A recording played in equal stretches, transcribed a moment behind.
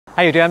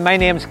How you doing? My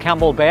name's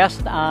Campbell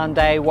Best and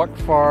I work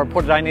for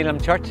Portadown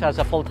Elim Church as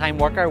a full-time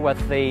worker with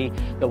the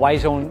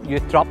Y-Zone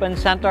Youth Drop-In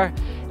Centre.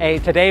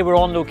 Today we're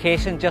on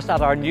location just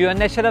at our new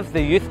initiative,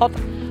 the Youth Hut,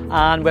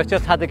 and we've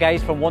just had the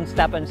guys from One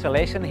Step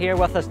Insulation here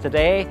with us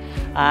today.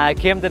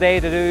 Came today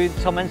to do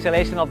some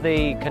insulation of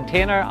the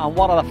container, and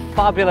what a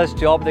fabulous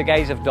job the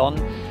guys have done.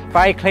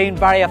 Very clean,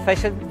 very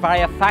efficient, very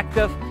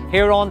effective,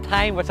 here on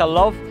time, which I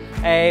love.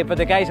 But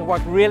the guys have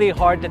worked really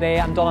hard today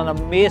and done an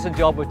amazing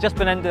job. We've just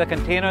been into the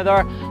container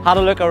there, had a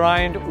look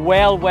around,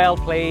 well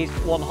pleased,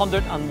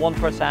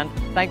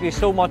 101%. Thank you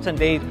so much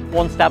indeed,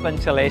 One Step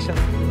Insulation.